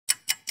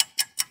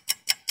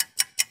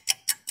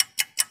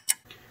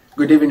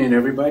Good evening,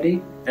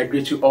 everybody. I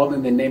greet you all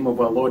in the name of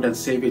our Lord and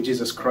Savior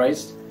Jesus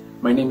Christ.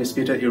 My name is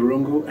Peter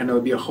Irungu, and I'll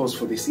be your host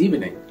for this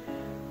evening.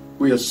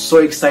 We are so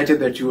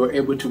excited that you were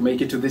able to make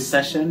it to this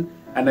session,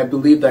 and I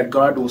believe that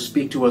God will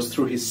speak to us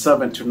through His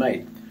servant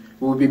tonight.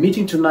 We will be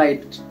meeting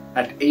tonight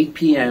at 8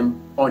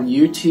 p.m. on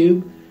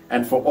YouTube,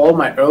 and for all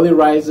my early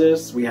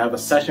risers, we have a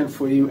session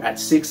for you at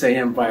 6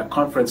 a.m. via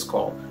conference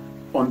call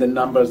on the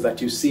numbers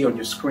that you see on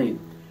your screen.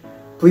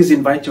 Please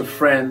invite your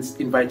friends,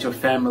 invite your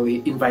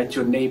family, invite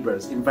your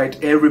neighbors,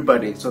 invite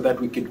everybody so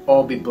that we can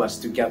all be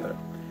blessed together.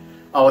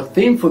 Our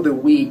theme for the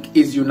week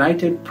is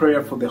United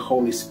Prayer for the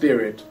Holy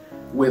Spirit,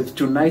 with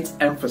tonight's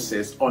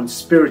emphasis on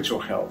spiritual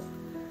health.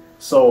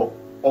 So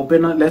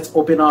let's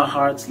open our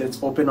hearts,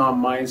 let's open our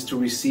minds to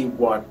receive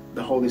what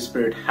the Holy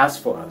Spirit has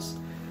for us.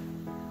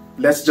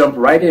 Let's jump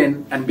right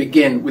in and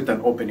begin with an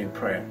opening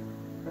prayer.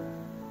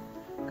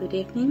 Good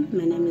evening,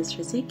 my name is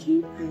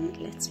Riziki, and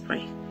let's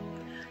pray.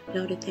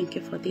 Lord, I thank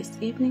you for this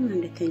evening,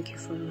 and I thank you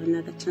for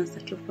another chance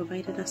that you've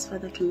provided us,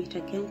 Father, to meet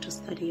again to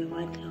study your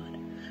word, Lord.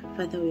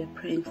 Father, we are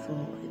praying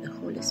for the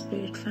Holy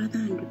Spirit, Father,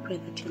 and we pray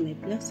that you may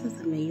bless us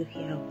and may you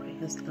hear our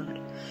prayers, Lord.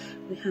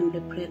 We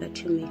humbly pray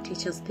that you may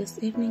teach us this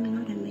evening,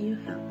 Lord, and may you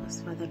help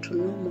us, Father, to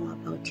know more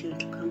about you and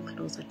to come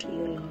closer to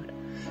you, Lord.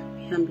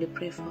 We humbly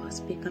pray for our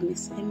speaker,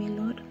 Miss Amy,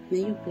 Lord.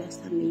 May you bless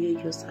her, may you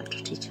use her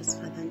to teach us,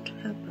 Father, and to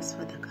help us,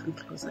 Father, come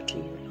closer to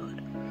you, Lord.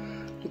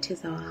 It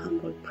is our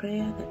humble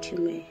prayer that you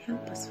may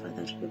help us,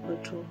 Father, to be able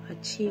to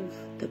achieve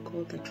the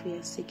goal that we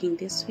are seeking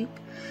this week.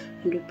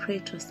 And we pray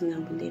to us now,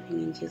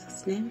 believing in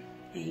Jesus' name.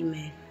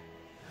 Amen.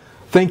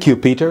 Thank you,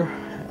 Peter,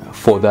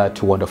 for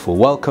that wonderful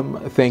welcome.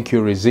 Thank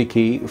you,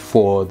 Riziki,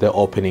 for the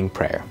opening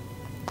prayer.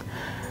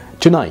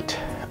 Tonight,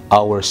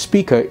 our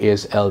speaker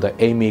is Elder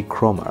Amy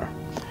Cromer,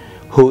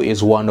 who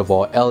is one of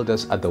our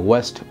elders at the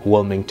West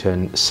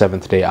Wilmington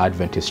Seventh-day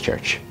Adventist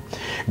Church.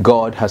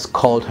 God has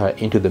called her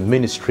into the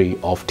ministry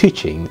of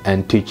teaching,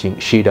 and teaching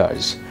she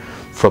does,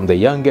 from the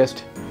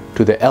youngest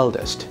to the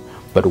eldest.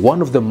 But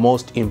one of the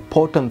most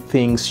important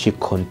things she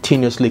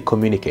continuously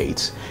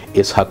communicates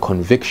is her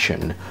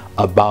conviction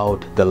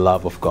about the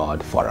love of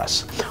God for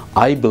us.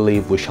 I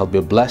believe we shall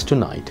be blessed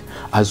tonight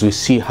as we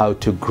see how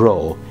to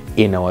grow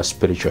in our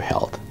spiritual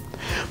health.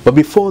 But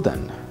before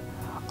then,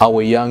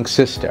 our young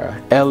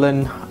sister,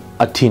 Ellen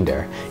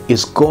Atinder,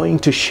 is going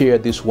to share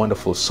this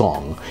wonderful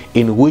song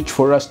in which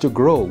for us to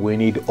grow we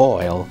need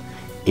oil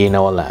in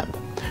our lamp.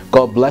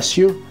 God bless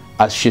you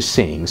as she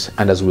sings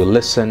and as we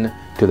listen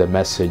to the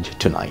message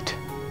tonight.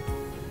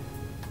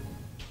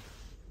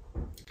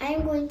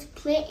 I'm going to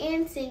play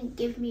and sing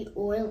Give Me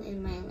Oil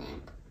in My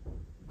Lamp.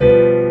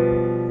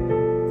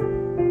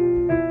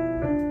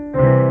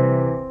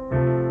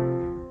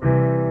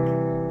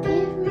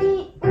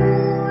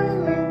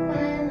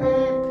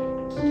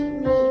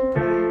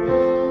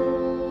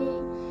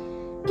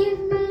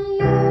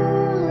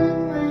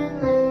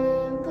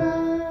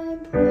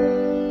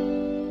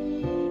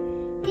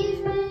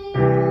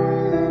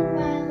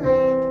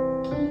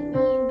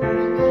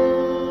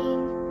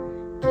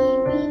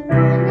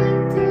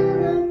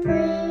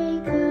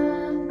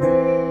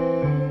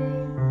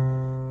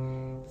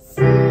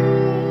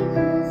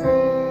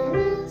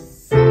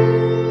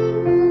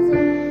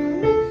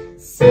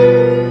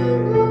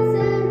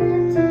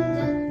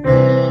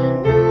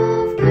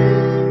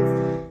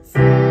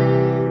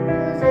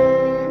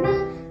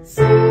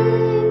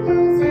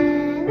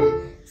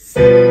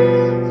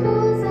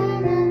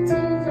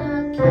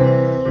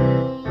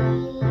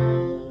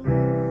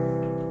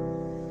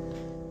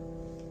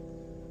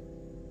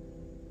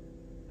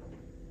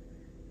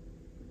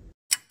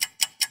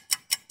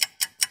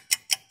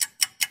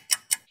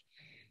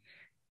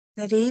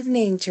 Good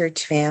evening,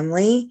 church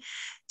family.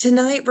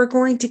 Tonight we're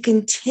going to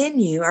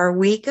continue our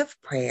week of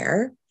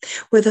prayer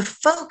with a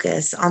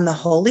focus on the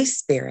Holy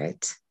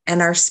Spirit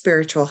and our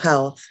spiritual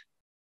health.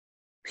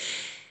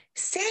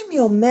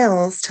 Samuel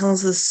Mills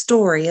tells a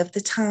story of the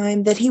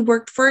time that he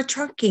worked for a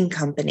trucking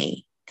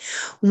company.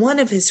 One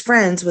of his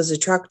friends was a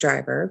truck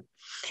driver,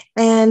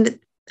 and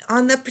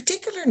on the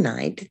particular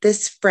night,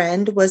 this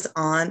friend was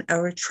on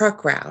a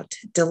truck route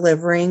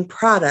delivering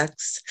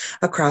products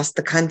across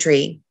the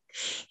country.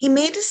 He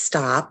made a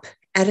stop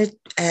at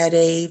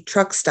a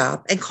truck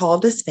stop and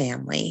called his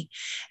family,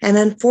 and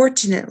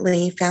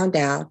unfortunately found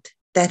out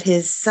that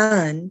his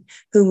son,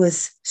 who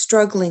was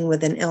struggling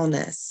with an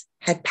illness,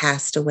 had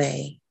passed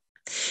away.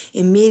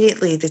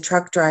 Immediately, the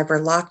truck driver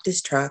locked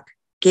his truck,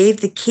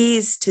 gave the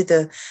keys to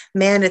the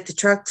man at the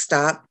truck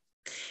stop,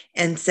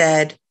 and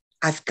said,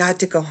 "I've got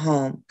to go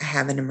home. I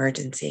have an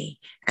emergency."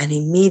 And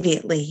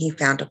immediately he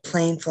found a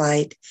plane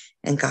flight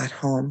and got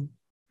home.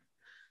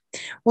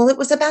 Well, it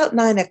was about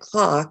 9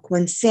 o'clock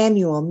when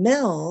Samuel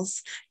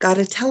Mills got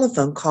a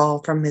telephone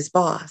call from his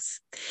boss.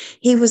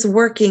 He was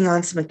working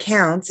on some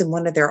accounts in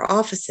one of their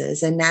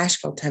offices in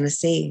Nashville,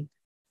 Tennessee.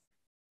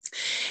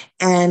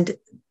 And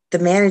the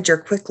manager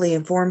quickly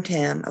informed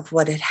him of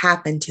what had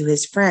happened to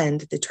his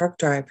friend, the truck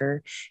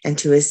driver, and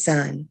to his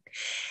son,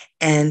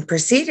 and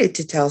proceeded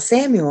to tell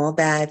Samuel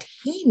that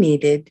he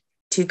needed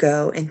to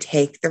go and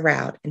take the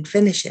route and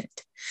finish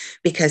it.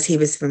 because he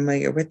was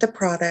familiar with the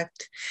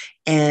product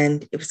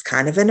and it was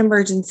kind of an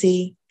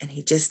emergency and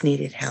he just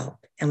needed help.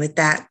 And with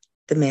that,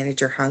 the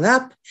manager hung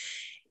up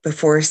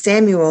before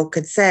Samuel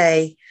could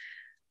say,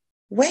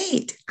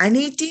 wait, I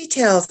need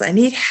details. I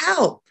need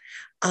help.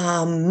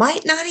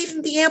 Might not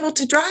even be able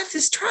to drive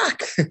this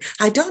truck.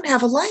 I don't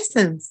have a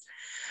license.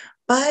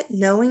 But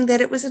knowing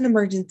that it was an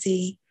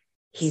emergency,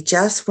 he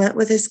just went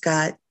with his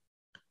gut,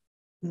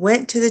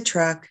 went to the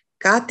truck,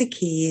 got the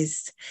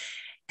keys,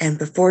 and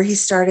before he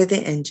started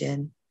the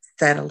engine,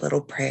 said a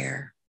little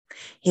prayer.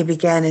 He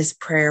began his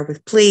prayer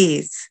with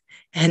please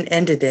and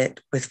ended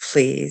it with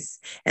please.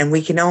 And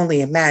we can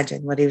only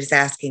imagine what he was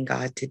asking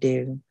God to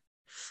do.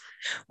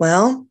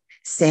 Well,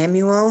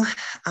 Samuel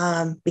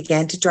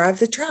began to drive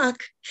the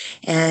truck,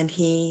 and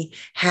he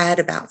had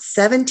about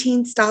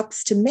 17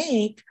 stops to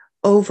make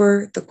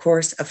over the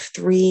course of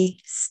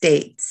 3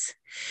 states.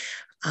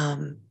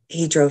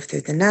 He drove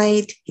through the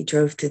night, he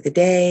drove through the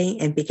day,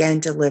 and began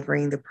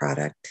delivering the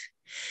product.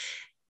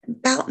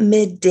 About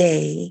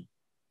midday,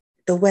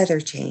 the weather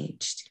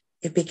changed.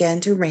 It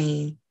began to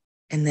rain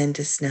and then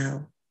to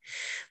snow.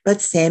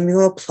 But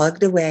Samuel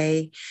plugged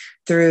away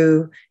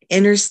through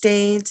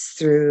interstates,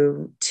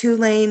 through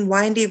 2-lane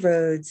windy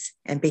roads,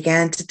 and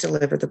began to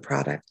deliver the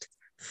product.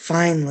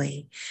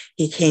 Finally,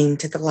 he came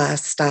to the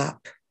last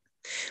stop.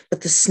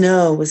 But the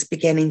snow was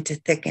beginning to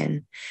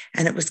thicken,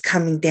 and it was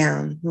coming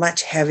down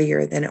much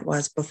heavier than it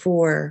was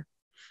before.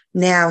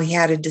 Now he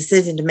had a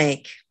decision to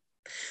make.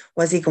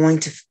 Was he going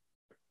to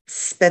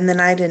spend the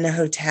night in a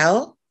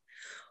hotel,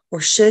 or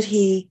should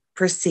he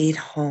proceed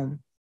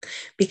home?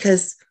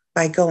 Because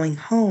by going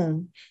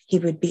home, he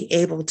would be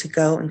able to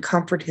go and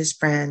comfort his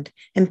friend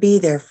and be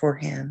there for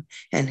him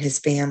and his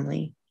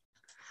family.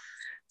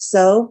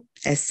 So,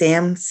 as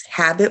Sam's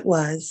habit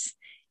was,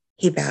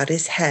 he bowed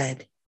his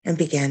head and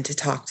began to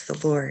talk to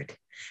the Lord,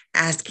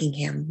 asking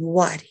him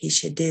what he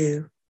should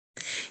do.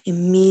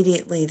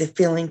 Immediately, the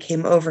feeling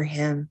came over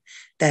him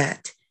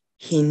that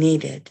he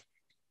needed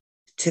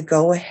to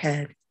go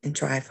ahead and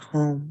drive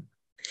home.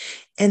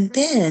 And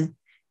then,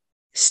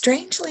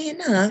 strangely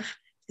enough,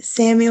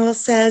 Samuel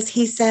says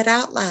he said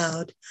out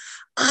loud,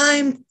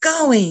 I'm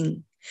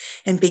going,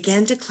 and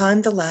began to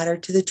climb the ladder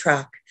to the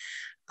truck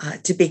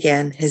to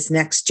begin his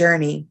next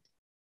journey.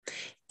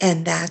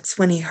 And that's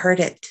when he heard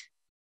it.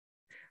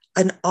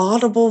 An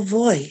audible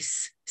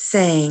voice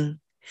saying,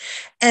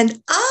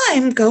 and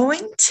I'm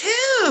going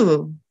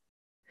too.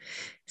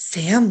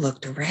 Sam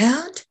looked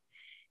around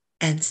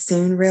and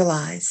soon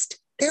realized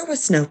there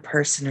was no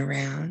person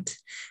around.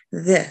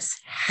 This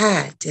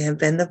had to have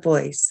been the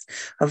voice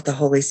of the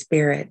Holy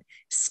Spirit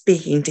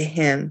speaking to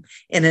him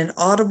in an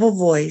audible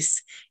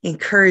voice,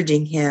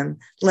 encouraging him,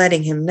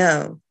 letting him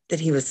know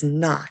that he was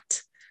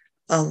not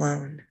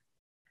alone.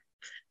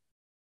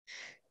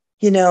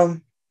 You know,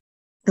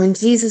 when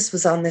Jesus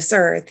was on this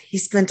earth, he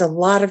spent a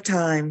lot of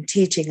time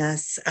teaching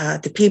us,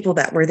 the people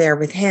that were there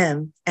with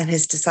him and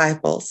his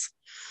disciples.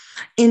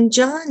 In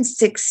John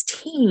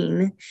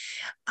 16,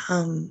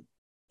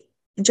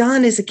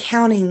 John is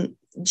accounting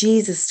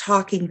Jesus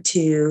talking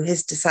to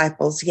his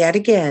disciples yet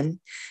again,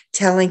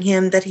 telling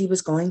him that he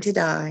was going to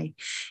die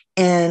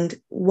and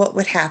what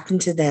would happen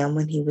to them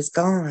when he was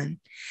gone.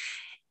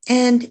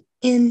 And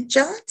in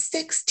John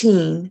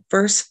 16,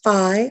 verses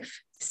 5,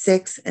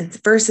 6, and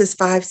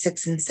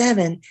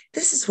 7,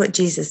 this is what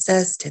Jesus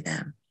says to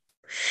them.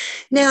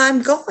 Now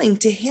I'm going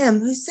to him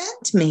who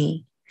sent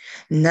me.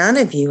 None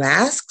of you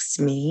asks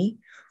me,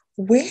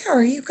 where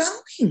are you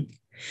going?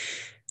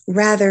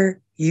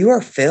 Rather, you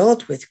are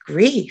filled with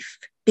grief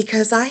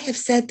because I have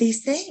said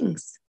these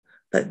things.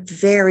 But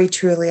very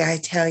truly, I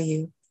tell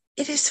you,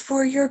 it is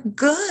for your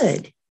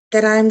good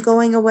that I'm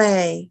going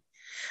away.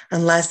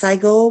 Unless I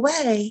go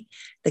away,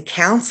 the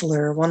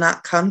counselor will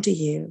not come to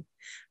you.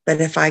 But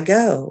if I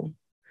go,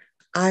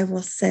 I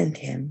will send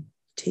him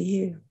to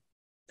you.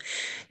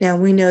 Now,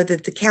 we know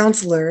that the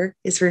counselor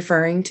is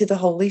referring to the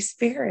Holy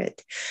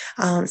Spirit.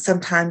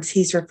 Sometimes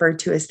he's referred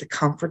to as the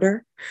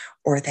comforter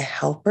or the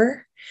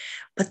helper.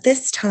 But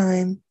this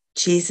time,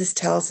 Jesus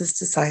tells his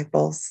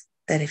disciples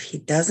that if he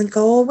doesn't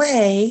go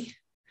away,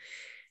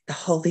 the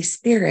Holy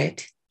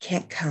Spirit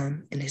can't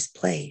come in his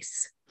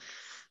place.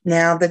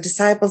 Now, the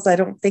disciples, I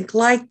don't think,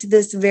 liked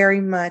this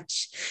very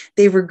much.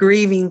 They were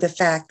grieving the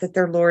fact that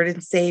their Lord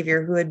and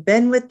Savior, who had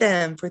been with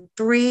them for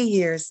 3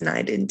 years,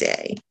 night and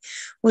day,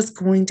 was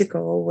going to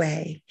go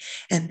away.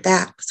 And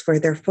that was where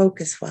their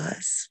focus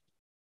was.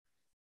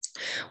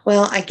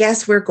 Well, I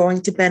guess we're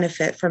going to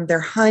benefit from their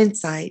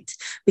hindsight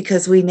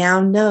because we now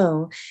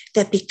know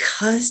that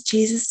because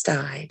Jesus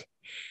died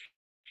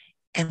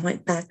and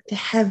went back to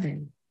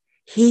heaven,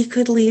 he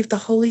could leave the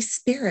Holy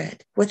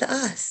Spirit with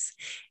us,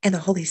 and the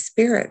Holy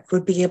Spirit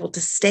would be able to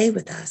stay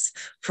with us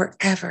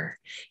forever,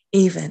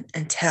 even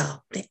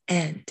until the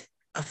end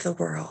of the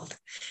world,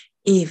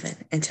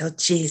 even until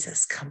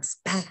Jesus comes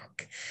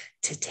back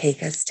to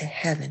take us to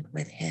heaven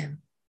with him.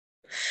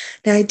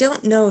 Now, I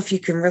don't know if you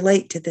can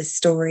relate to this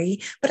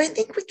story, but I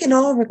think we can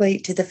all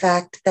relate to the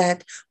fact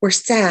that we're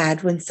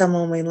sad when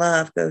someone we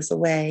love goes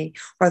away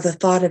or the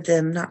thought of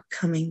them not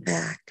coming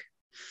back.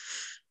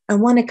 I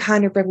want to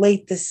kind of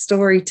relate this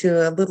story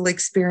to a little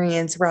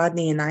experience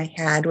Rodney and I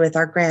had with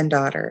our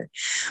granddaughter.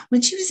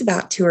 When she was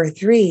about 2 or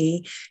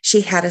 3, she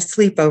had a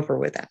sleepover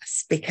with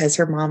us because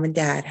her mom and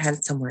dad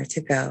had somewhere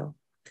to go.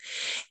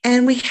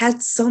 And we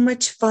had so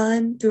much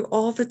fun through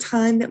all the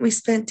time that we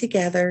spent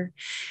together.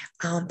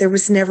 There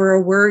was never a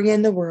worry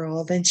in the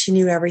world, and she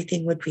knew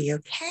everything would be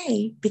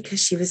okay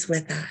because she was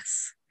with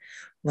us.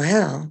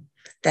 Well,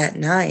 that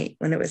night,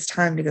 when it was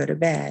time to go to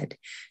bed,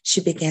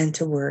 she began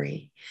to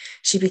worry.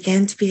 She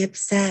began to be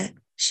upset.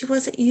 She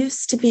wasn't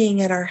used to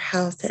being at our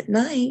house at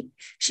night.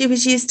 She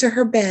was used to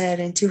her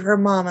bed and to her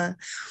mama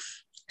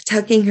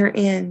tucking her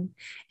in,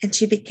 and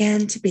she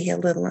began to be a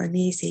little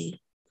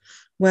uneasy.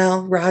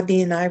 Well,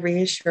 Rodney and I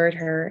reassured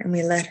her, and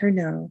we let her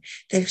know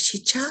that if she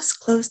just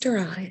closed her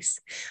eyes,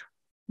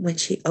 when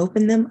she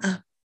opened them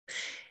up,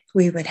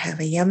 we would have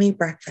a yummy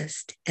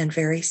breakfast, and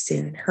very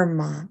soon her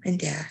mom and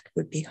dad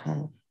would be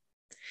home.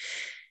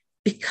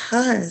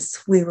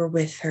 Because we were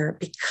with her,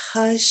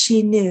 because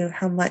she knew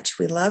how much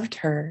we loved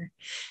her,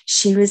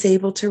 she was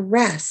able to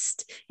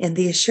rest in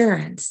the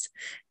assurance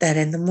that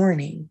in the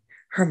morning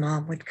her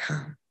mom would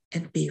come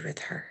and be with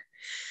her,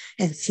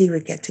 and she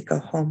would get to go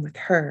home with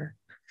her.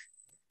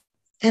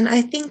 And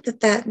I think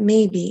that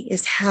maybe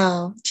is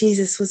how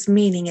Jesus was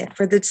meaning it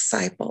for the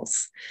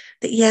disciples.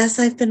 That yes,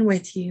 I've been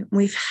with you.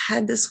 We've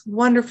had this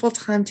wonderful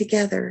time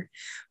together,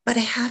 but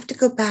I have to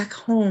go back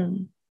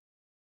home.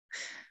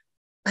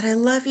 But I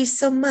love you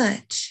so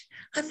much.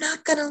 I'm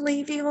not going to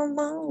leave you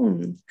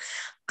alone.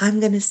 I'm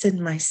going to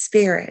send my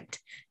Spirit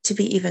to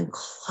be even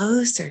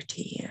closer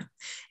to you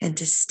and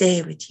to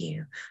stay with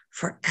you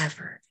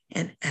forever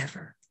and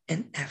ever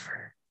and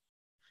ever.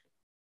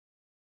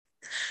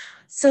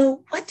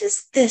 So what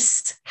does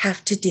this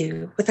have to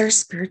do with our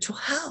spiritual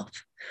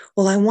health?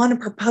 Well, I want to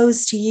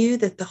propose to you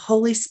that the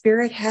Holy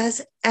Spirit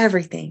has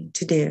everything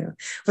to do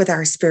with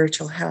our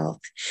spiritual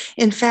health.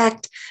 In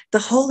fact, the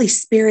Holy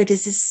Spirit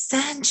is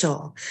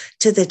essential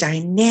to the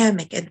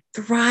dynamic and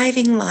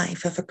thriving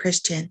life of a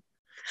Christian.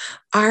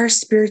 Our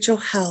spiritual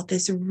health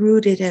is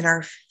rooted in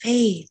our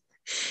faith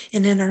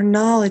and in our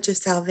knowledge of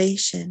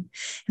salvation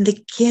and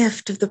the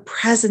gift of the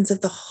presence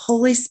of the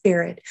Holy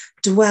Spirit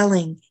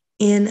dwelling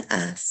in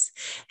us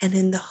and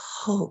in the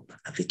hope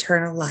of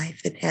eternal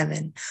life in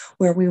heaven,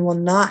 where we will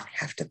not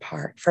have to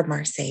part from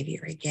our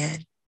Savior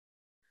again.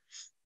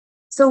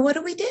 So what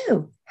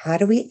do? How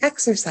do we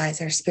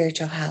exercise our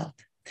spiritual health?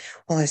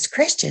 Well, as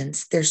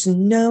Christians, there's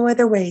no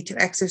other way to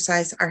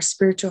exercise our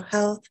spiritual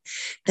health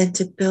than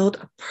to build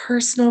a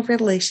personal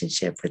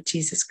relationship with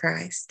Jesus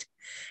Christ.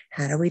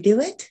 How do we do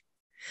it?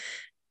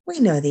 We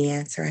know the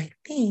answer, I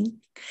think,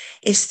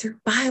 is through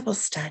Bible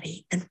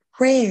study and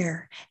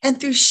prayer and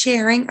through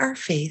sharing our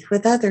faith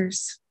with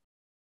others.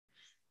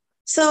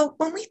 So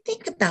when we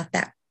think about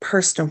that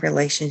personal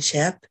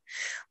relationship,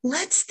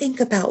 let's think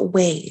about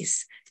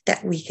ways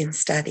that we can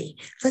study.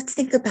 Let's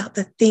think about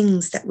the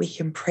things that we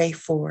can pray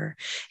for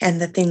and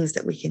the things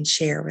that we can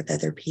share with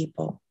other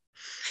people.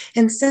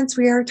 And since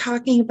we are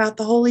talking about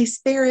the Holy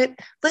Spirit,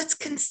 let's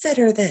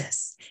consider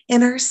this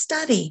in our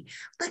study.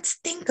 Let's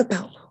think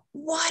about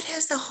what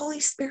has the Holy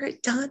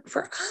Spirit done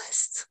for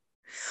us?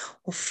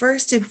 Well,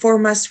 first and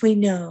foremost, we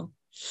know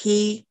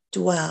He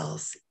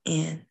dwells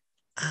in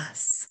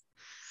us.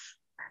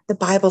 The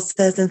Bible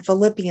says in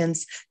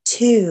Philippians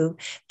 2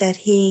 that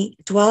He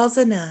dwells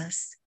in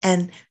us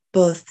and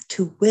both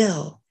to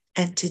will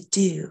and to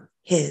do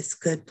His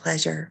good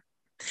pleasure.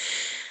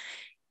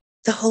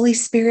 The Holy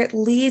Spirit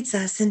leads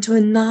us into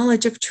a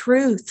knowledge of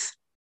truth.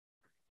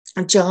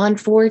 John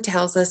 4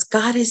 tells us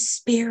God is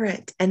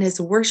spirit and His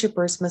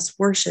worshipers must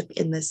worship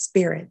in the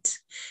spirit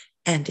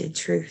and in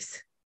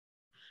truth.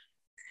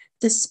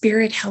 The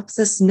Spirit helps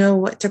us know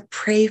what to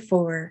pray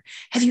for.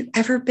 Have you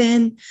ever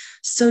been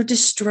so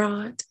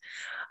distraught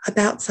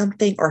about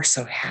something or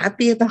so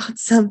happy about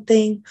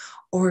something,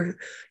 or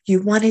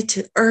you wanted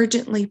to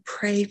urgently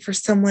pray for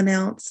someone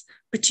else,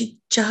 but you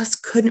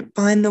just couldn't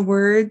find the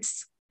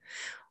words?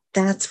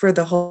 That's where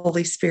the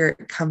Holy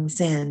Spirit comes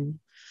in.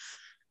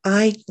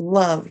 I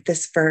love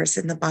this verse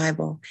in the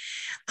Bible.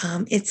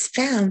 It's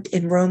found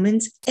in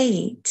Romans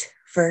 8,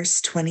 verse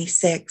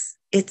 26.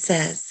 It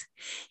says,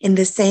 in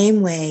the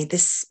same way, the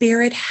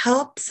Spirit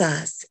helps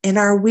us in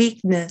our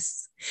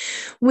weakness.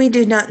 We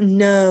do not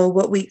know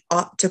what we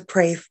ought to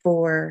pray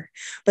for,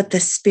 but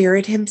the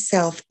Spirit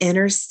Himself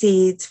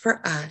intercedes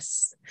for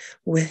us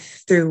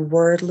through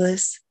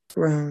wordless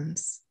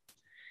groans.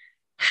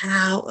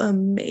 How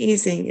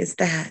amazing is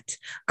that?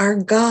 Our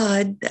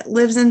God that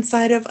lives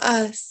inside of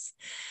us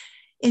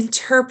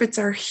interprets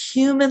our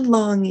human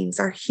longings,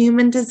 our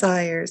human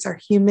desires, our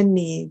human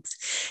needs,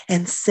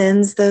 and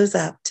sends those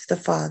up to the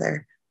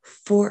Father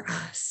for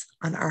us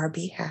on our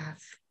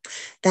behalf.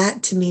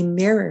 That to me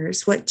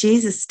mirrors what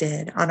Jesus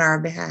did on our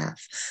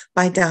behalf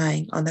by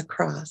dying on the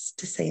cross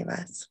to save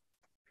us.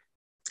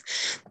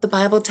 The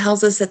Bible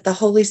tells us that the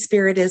Holy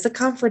Spirit is a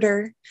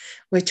comforter,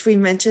 which we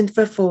mentioned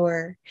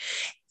before,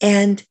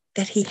 and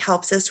that He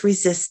helps us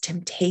resist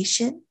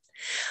temptation.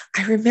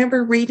 I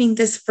remember reading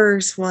this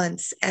verse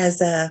once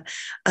as a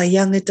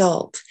young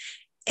adult,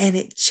 And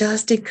it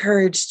just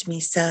encouraged me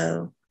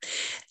so.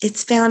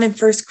 It's found in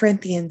 1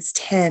 Corinthians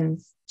 10,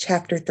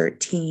 chapter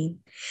 13.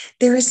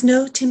 There is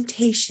no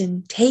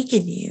temptation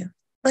taken you,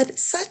 but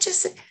such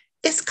as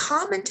is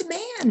common to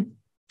man.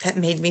 That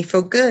made me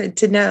feel good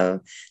to know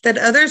that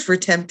others were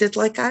tempted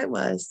like I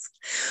was.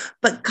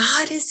 But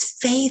God is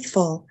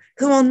faithful,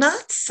 who will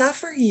not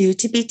suffer you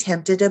to be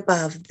tempted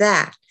above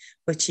that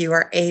which you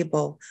are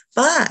able.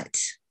 But,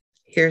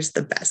 here's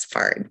the best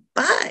part,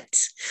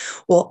 but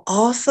will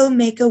also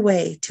make a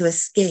way to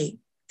escape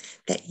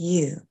that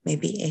you may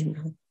be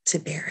able to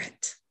bear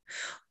it.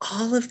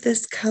 All of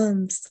this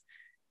comes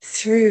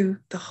through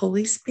the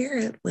Holy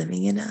Spirit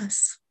living in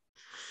us.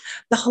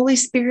 The Holy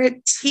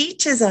Spirit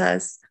teaches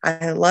us.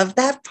 I love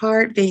that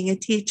part, being a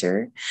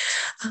teacher.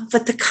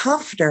 But the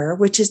Comforter,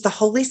 which is the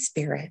Holy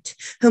Spirit,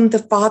 whom the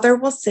Father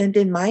will send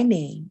in my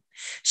name,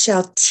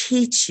 shall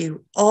teach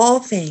you all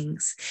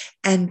things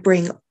and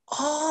bring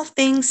all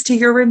things to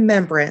your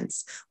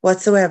remembrance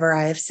whatsoever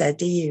I have said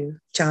to you.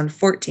 John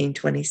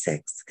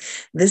 14:26.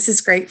 This is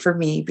great for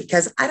me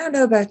because I don't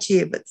know about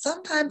you, but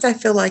sometimes I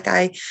feel like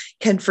I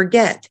can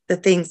forget the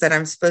things that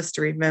I'm supposed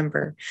to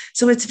remember.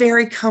 So it's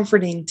very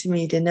comforting to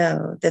me to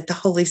know that the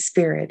Holy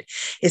Spirit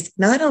is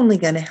not only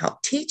going to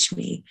help teach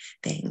me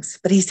things,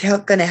 but he's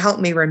going to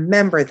help me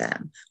remember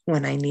them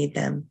when I need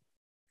them.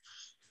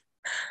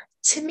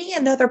 To me,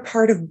 another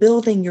part of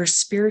building your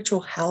spiritual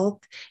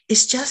health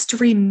is just to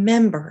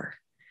remember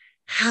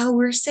how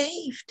we're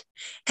saved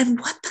and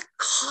what the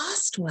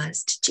cost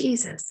was to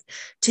Jesus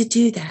to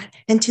do that,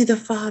 and to the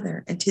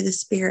Father and to the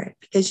Spirit,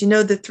 because you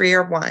know the three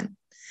are one.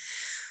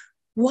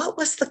 What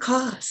was the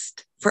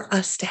cost for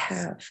us to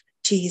have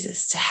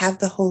Jesus, to have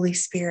the Holy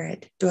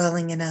Spirit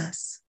dwelling in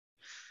us?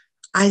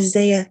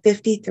 Isaiah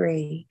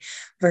 53,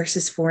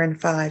 verses 4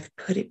 and 5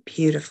 put it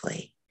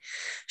beautifully.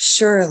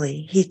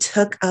 Surely he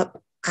took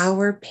up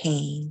our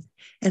pain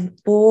and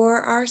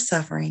bore our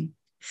suffering,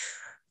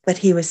 but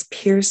he was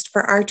pierced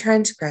for our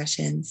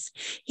transgressions.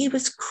 He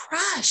was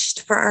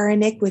crushed for our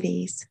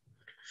iniquities.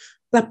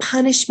 The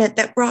punishment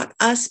that brought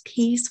us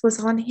peace was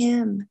on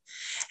him,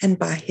 and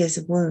by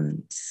his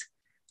wounds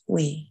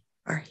we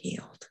are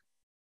healed.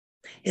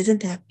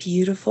 Isn't that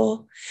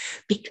beautiful?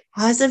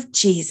 Because of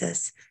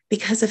Jesus,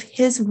 because of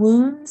his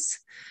wounds,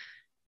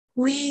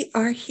 we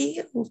are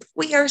healed.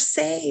 We are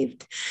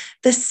saved.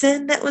 The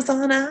sin that was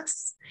on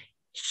us,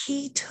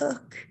 he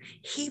took,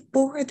 he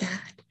bore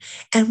that,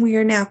 and we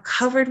are now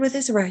covered with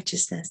his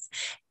righteousness.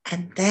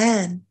 And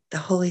then the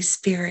Holy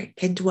Spirit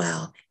can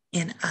dwell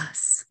in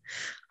us.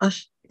 Oh,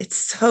 it's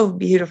so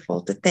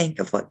beautiful to think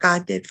of what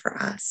God did for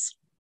us.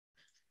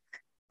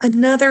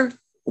 Another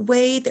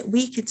way that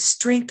we can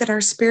strengthen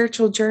our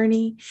spiritual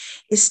journey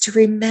is to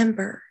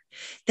remember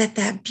that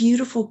that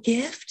beautiful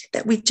gift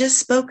that we just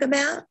spoke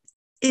about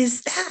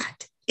is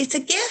that. It's a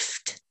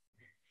gift.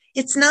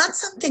 It's not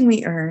something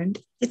we earned.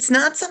 It's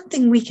not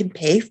something we can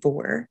pay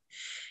for.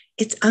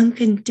 It's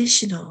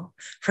unconditional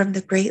from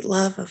the great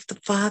love of the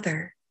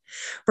Father.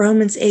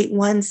 Romans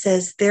 8:1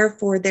 says,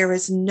 therefore, there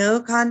is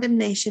no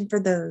condemnation for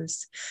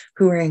those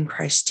who are in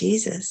Christ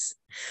Jesus.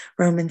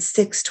 Romans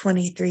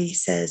 6:23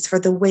 says, for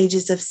the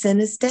wages of sin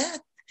is death,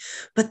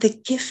 but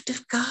the gift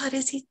of God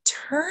is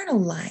eternal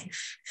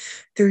life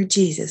through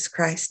Jesus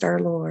Christ our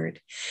Lord.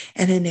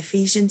 And in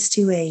Ephesians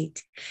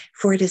 2:8,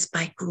 for it is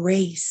by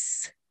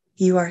grace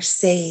you are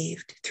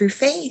saved through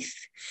faith,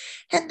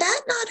 and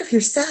that not of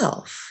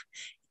yourself.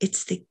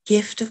 It's the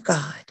gift of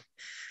God,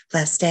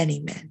 lest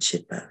any man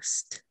should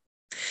boast.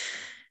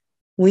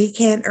 We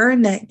can't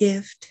earn that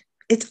gift.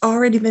 It's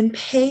already been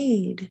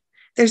paid.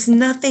 There's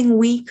nothing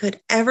we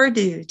could ever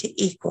do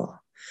to equal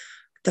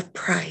the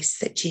price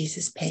that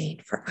Jesus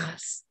paid for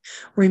us.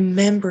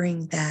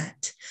 Remembering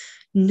that,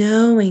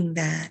 knowing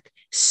that,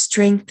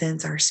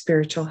 strengthens our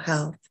spiritual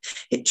health.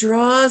 It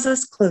draws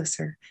us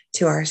closer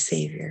to our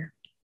Savior.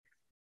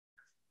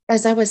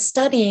 As I was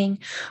studying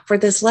for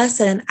this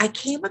lesson, I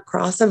came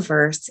across a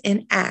verse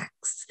in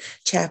Acts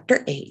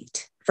chapter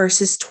 8,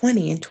 verses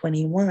 20 and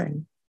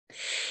 21.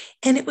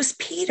 And it was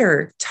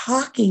Peter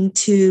talking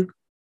to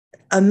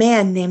a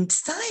man named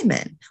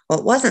Simon. Well,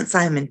 it wasn't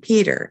Simon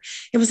Peter.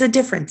 It was a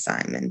different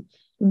Simon.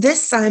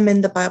 This Simon,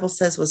 the Bible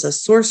says, was a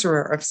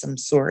sorcerer of some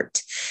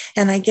sort.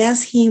 And I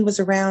guess he was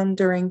around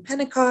during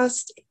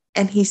Pentecost,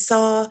 and he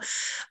saw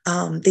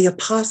the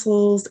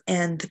apostles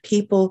and the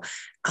people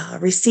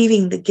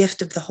receiving the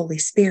gift of the Holy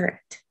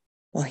Spirit.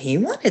 Well, he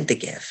wanted the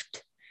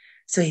gift.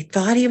 So he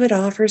thought he would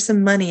offer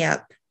some money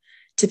up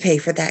to pay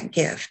for that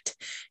gift.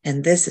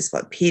 And this is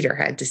what Peter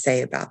had to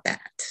say about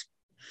that.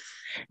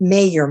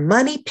 May your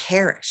money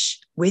perish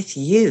with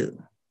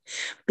you,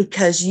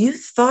 because you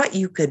thought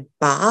you could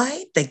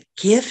buy the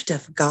gift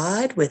of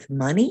God with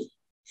money.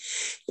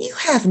 You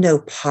have no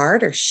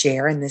part or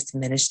share in this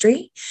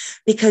ministry,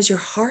 because your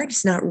heart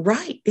is not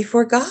right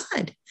before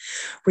God.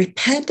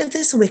 Repent of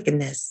this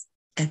wickedness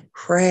and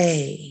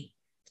pray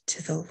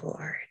to the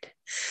Lord.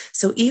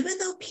 So even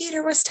though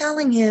Peter was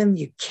telling him,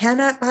 you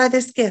cannot buy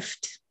this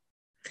gift,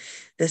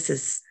 this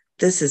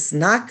is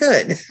not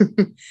good,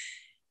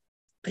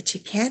 but you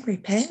can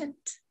repent.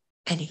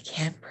 and you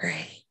can't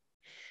pray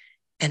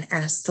and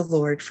ask the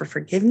Lord for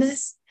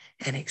forgiveness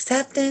and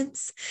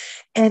acceptance.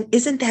 And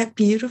isn't that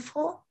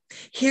beautiful?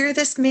 Here,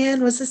 this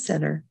man was a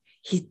sinner.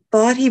 He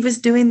thought he was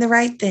doing the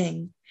right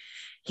thing.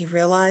 He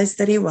realized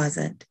that he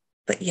wasn't,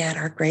 but yet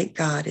our great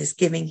God is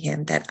giving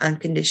him that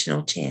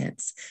unconditional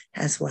chance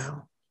as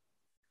well.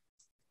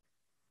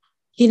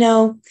 You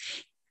know,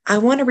 I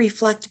want to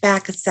reflect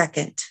back a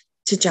second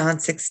to John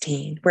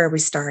 16, where we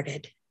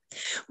started.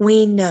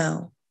 We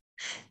know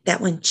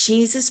that when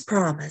Jesus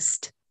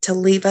promised to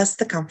leave us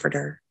the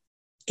Comforter,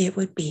 it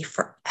would be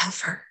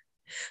forever.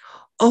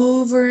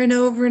 Over and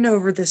over and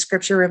over, the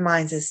scripture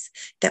reminds us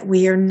that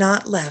we are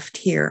not left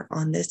here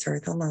on this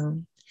earth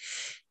alone.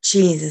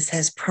 Jesus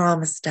has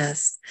promised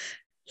us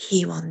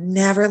he will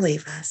never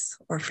leave us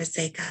or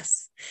forsake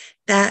us.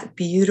 That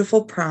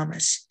beautiful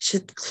promise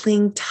should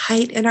cling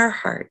tight in our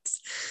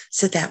hearts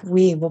so that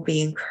we will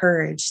be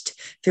encouraged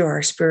through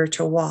our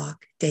spiritual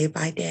walk day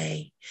by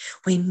day.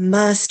 We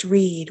must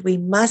read, we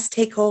must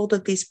take hold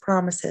of these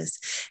promises,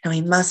 and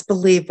we must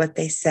believe what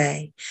they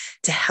say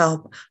to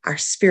help our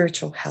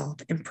spiritual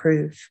health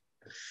improve.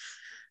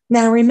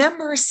 Now,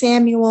 remember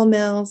Samuel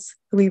Mills,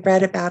 who we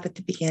read about at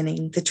the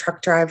beginning, the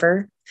truck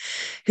driver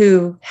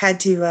who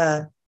had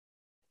to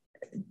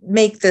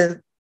make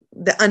the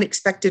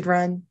unexpected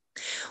run?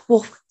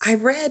 Well, I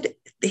read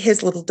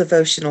his little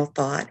devotional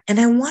thought, and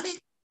I wanted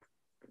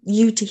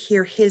you to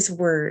hear his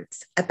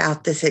words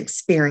about this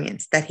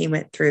experience that he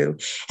went through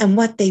and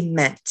what they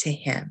meant to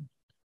him.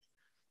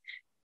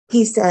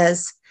 He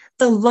says,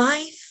 the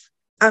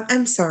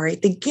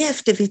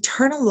gift of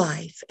eternal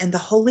life and the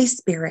Holy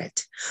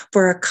Spirit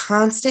for a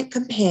constant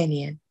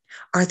companion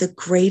are the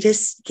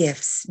greatest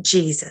gifts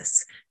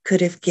Jesus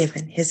could have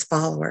given his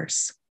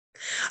followers.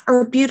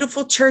 Our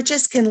beautiful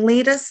churches can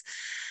lead us,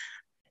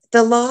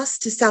 the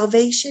lost, to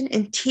salvation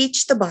and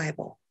teach the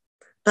Bible.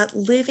 But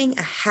living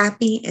a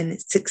happy and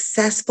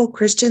successful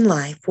Christian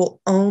life will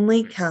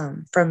only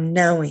come from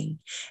knowing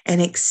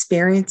and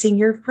experiencing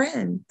your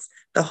friends,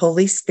 the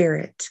Holy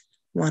Spirit,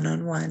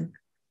 one-on-one.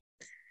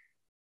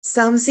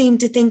 Some seem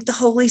to think the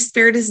Holy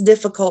Spirit is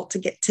difficult to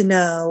get to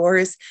know or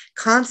is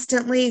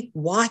constantly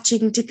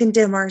watching to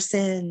condemn our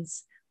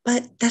sins.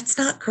 But that's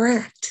not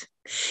correct.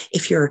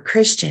 If you're a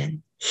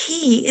Christian,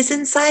 he is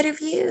inside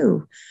of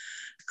you,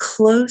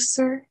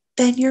 closer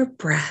than your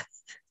breath.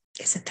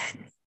 Isn't that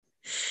neat?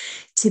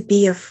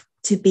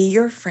 To be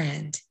your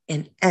friend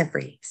in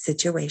every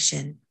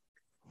situation.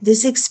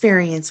 This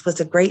experience was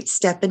a great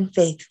step in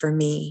faith for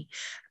me,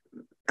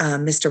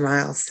 Mr.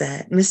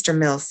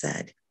 Mills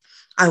said.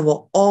 I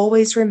will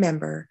always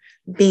remember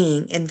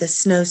being in the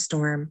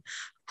snowstorm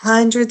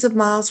hundreds of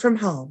miles from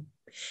home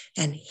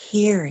and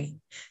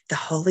hearing the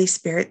Holy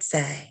Spirit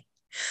say,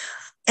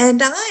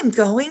 "And I'm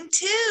going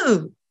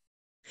too."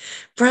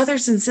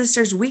 Brothers and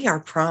sisters, we are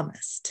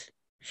promised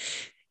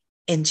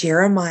in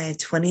Jeremiah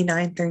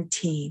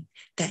 29:13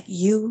 that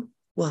you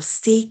will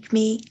seek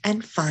me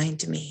and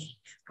find me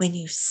when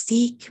you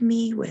seek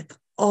me with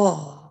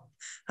all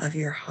of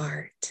your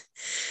heart.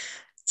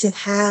 To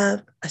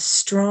have a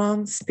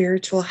strong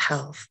spiritual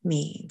health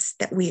means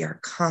that we are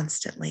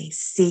constantly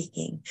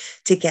seeking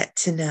to get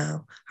to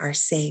know our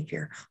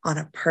Savior on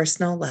a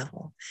personal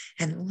level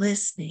and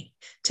listening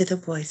to the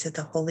voice of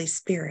the Holy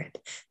Spirit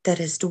that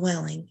is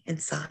dwelling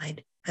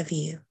inside of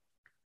you.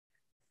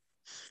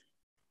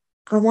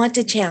 I want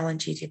to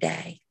challenge you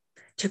today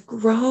to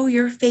grow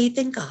your faith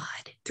in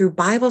God through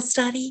Bible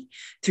study,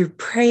 through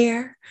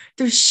prayer,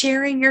 through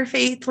sharing your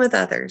faith with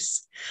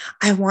others.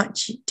 I want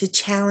to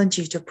challenge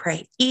you to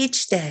pray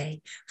each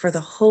day for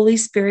the Holy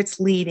Spirit's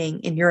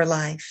leading in your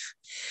life.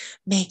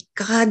 May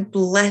God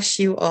bless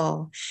you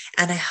all,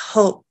 and I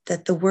hope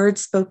that the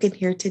words spoken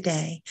here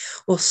today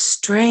will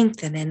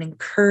strengthen and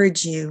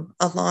encourage you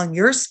along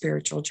your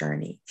spiritual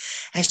journey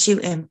as you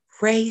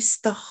embrace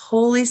the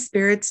Holy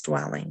Spirit's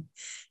dwelling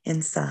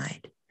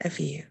inside of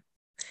you.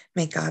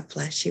 May God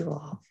bless you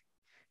all.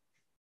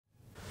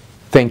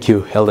 Thank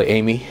you, Elder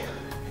Amy.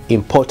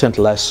 Important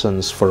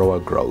lessons for our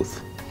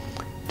growth.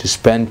 To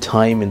spend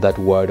time in that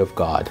Word of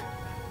God,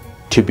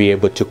 to be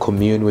able to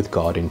commune with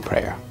God in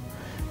prayer,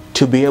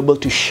 to be able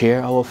to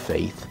share our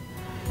faith,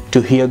 to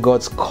hear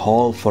God's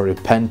call for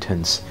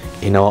repentance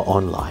in our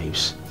own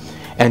lives,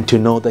 and to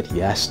know that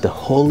yes, the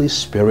Holy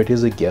Spirit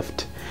is a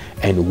gift,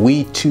 and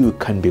we too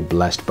can be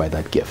blessed by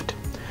that gift.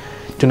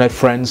 Tonight,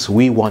 friends,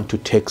 we want to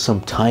take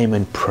some time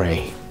and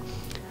pray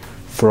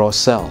for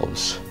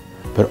ourselves,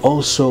 but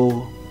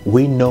also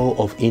we know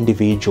of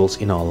individuals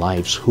in our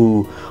lives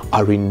who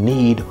are in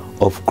need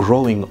of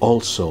growing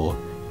also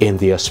in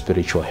their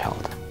spiritual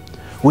health.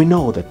 We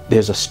know that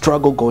there's a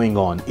struggle going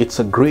on. It's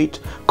a great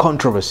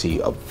controversy,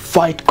 a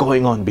fight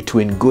going on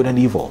between good and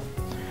evil.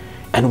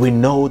 And we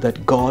know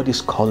that God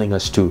is calling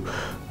us to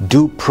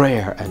do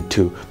prayer and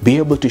to be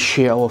able to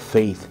share our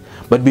faith.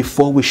 But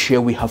before we share,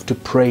 we have to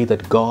pray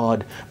that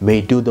God may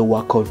do the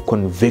work of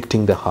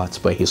convicting the hearts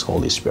by His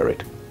Holy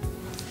Spirit.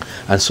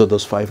 And so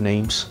those 5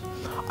 names,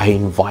 I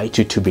invite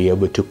you to be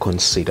able to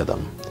consider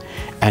them.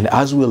 And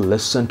as we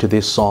listen to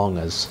this song,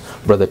 as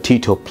Brother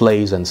Tito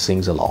plays and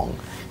sings along,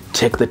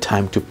 take the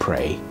time to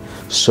pray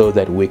so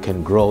that we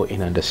can grow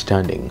in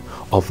understanding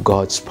of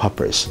God's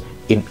purpose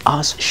in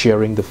us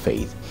sharing the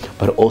faith,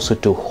 but also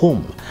to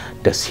whom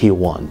does He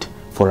want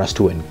for us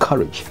to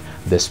encourage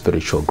the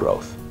spiritual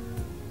growth.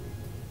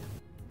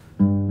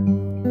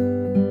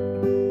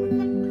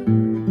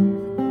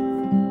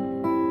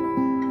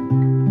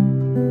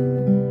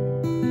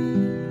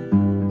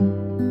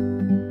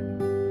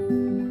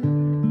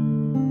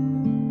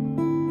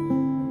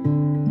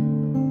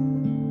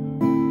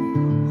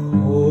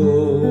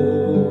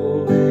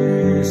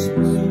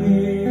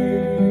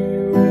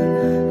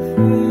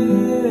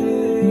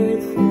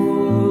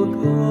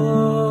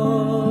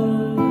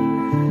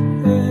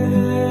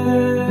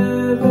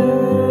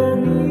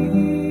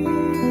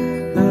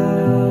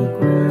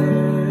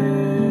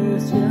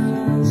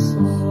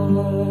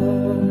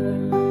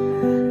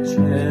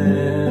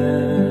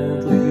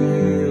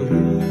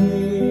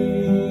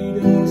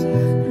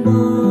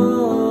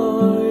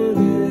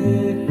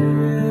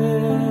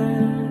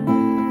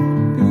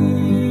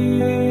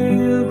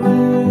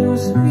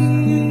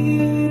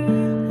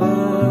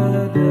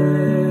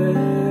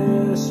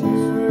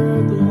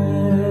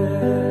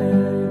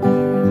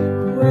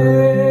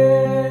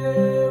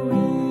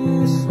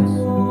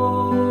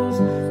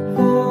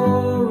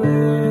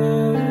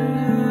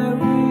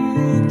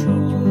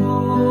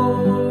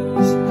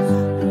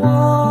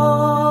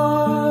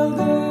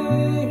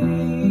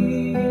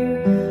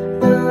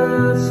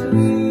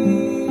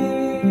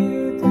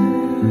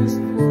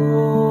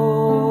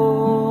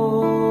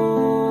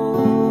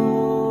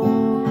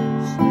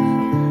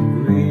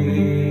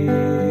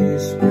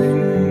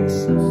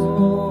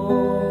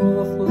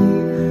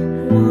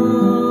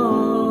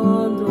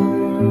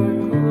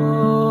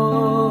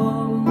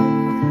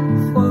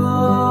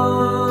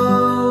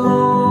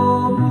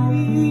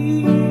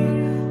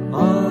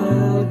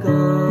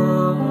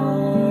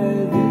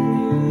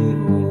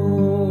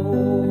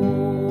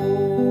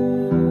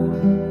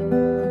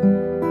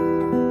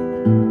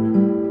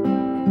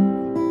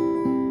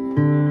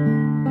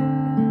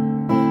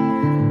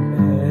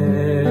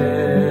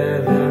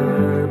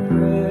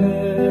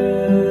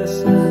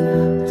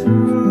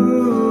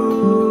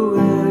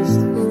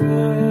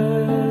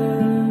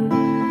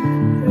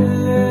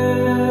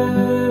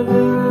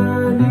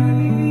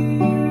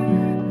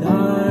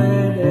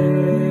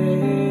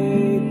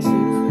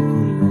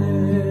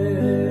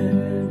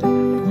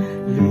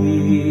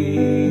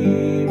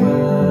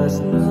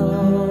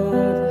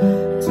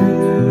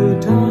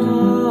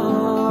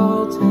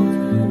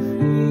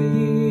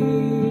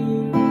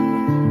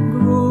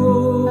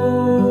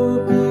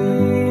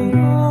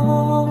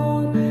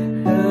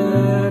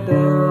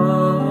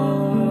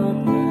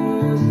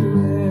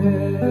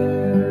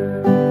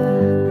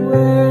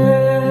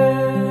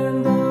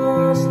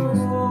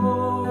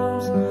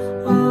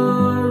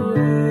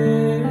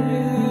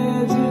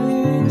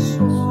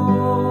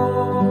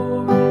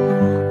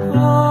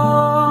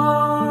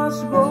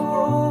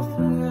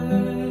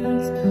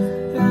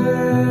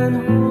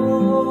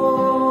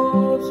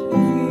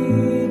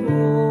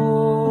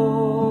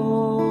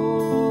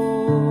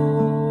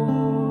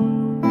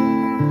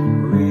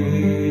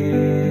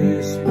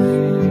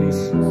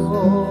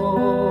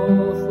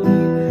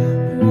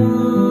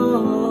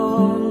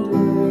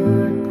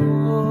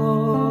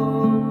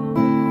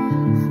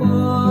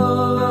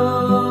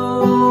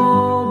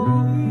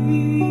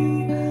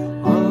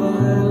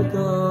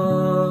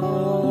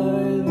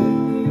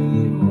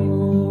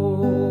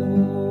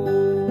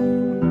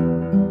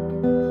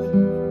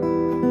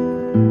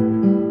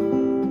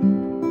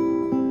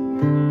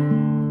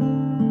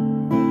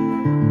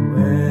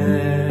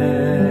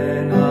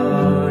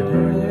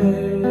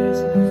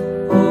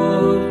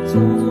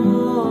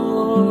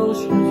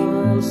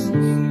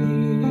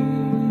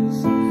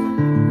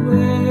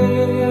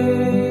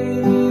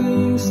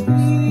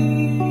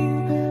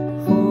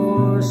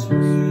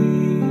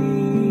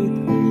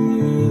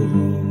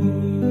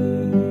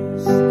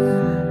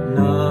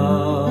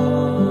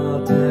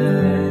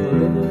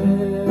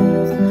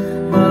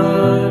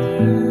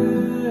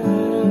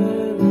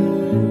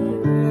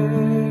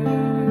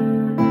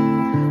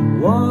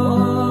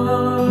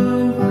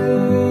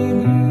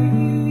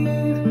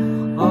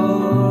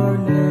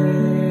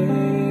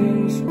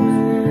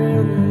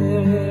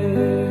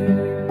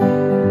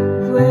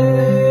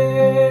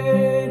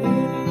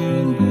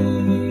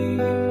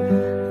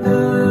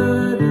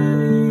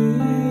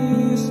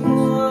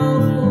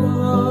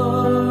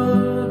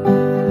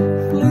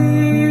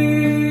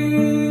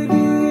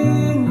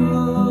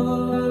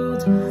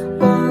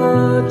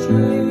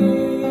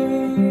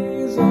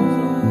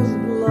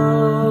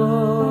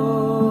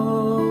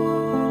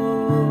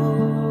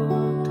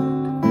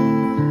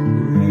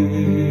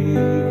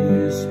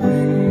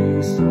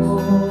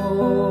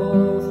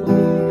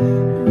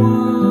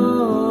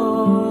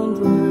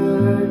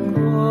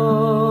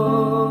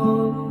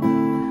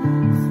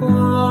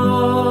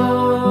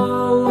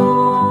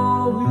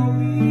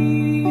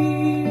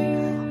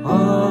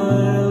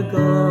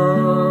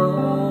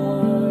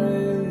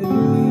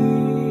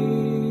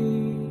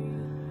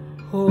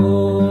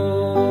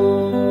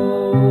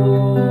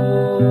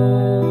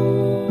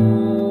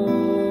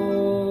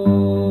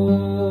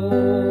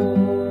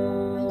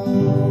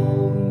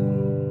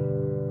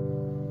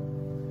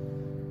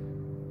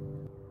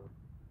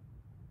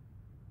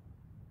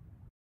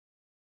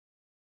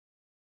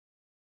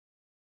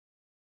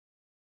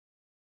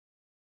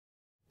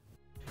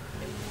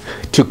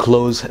 To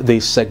close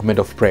this segment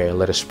of prayer,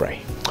 let us pray.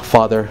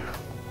 Father,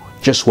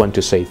 just want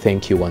to say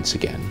thank you once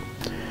again.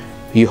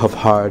 You have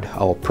heard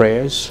our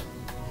prayers,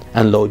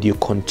 and Lord, you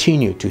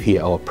continue to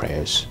hear our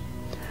prayers.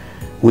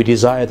 We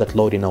desire that,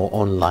 Lord, in our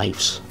own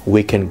lives,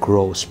 we can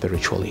grow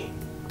spiritually.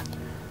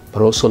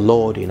 But also,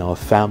 Lord, in our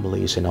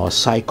families, in our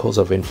cycles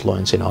of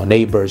influence, in our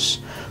neighbors,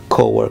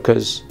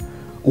 co-workers,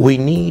 we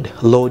need,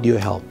 Lord, your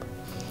help,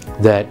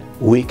 that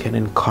we can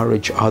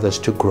encourage others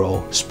to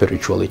grow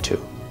spiritually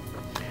too.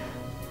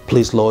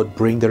 Please, Lord,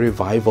 bring the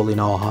revival in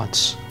our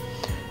hearts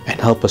and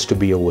help us to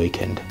be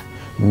awakened,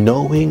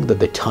 knowing that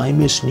the time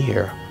is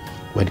near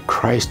when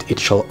Christ it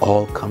shall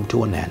all come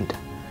to an end.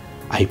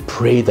 I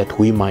pray that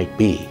we might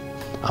be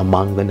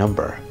among the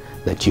number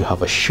that you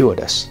have assured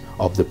us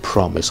of the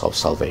promise of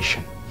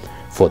salvation.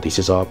 For this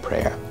is our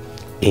prayer.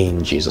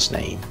 In Jesus'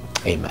 name,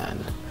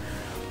 amen.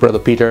 Brother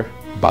Peter,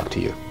 back to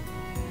you.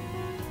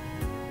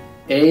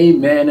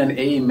 Amen and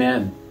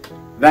amen.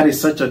 That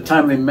is such a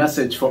timely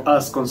message for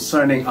us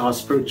concerning our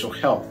spiritual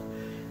health.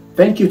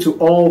 Thank you to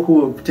all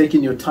who have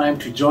taken your time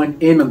to join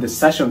in on the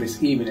session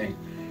this evening.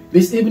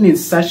 These evening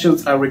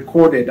sessions are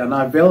recorded and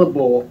are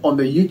available on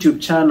the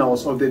YouTube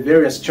channels of the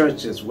various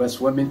churches,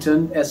 West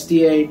Wilmington,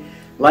 SDA,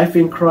 Life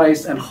in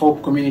Christ, and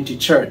Hope Community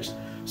Church.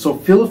 So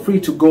feel free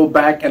to go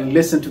back and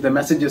listen to the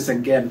messages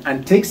again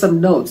and take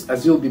some notes,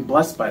 as you'll be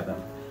blessed by them.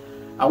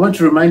 I want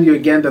to remind you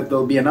again that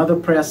there'll be another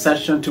prayer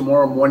session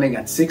tomorrow morning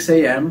at 6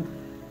 a.m.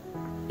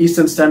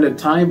 Eastern Standard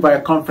Time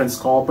via conference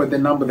call by the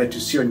number that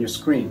you see on your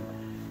screen.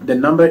 The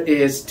number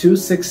is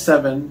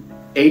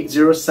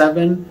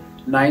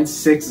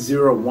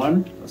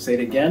 267-807-9601. I'll say it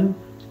again,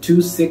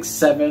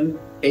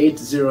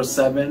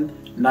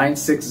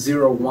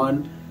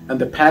 267-807-9601. And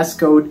the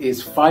passcode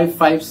is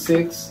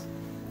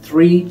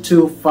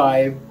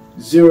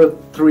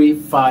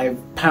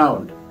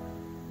 556-325-035#,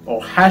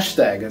 or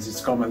hashtag as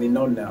it's commonly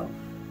known now.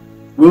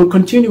 We'll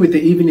continue with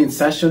the evening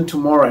session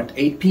tomorrow at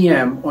 8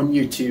 p.m. on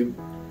YouTube.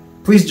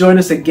 Please join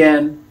us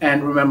again,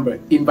 and remember,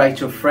 invite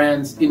your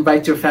friends,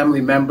 invite your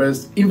family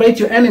members, invite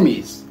your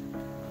enemies,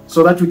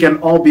 so that we can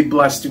all be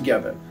blessed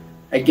together.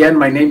 Again,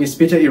 my name is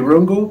Peter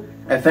Irungu.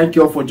 I thank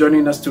you all for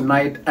joining us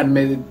tonight, and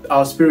may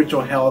our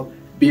spiritual health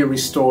be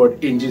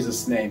restored in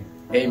Jesus' name.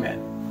 Amen.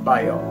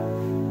 Bye, y'all.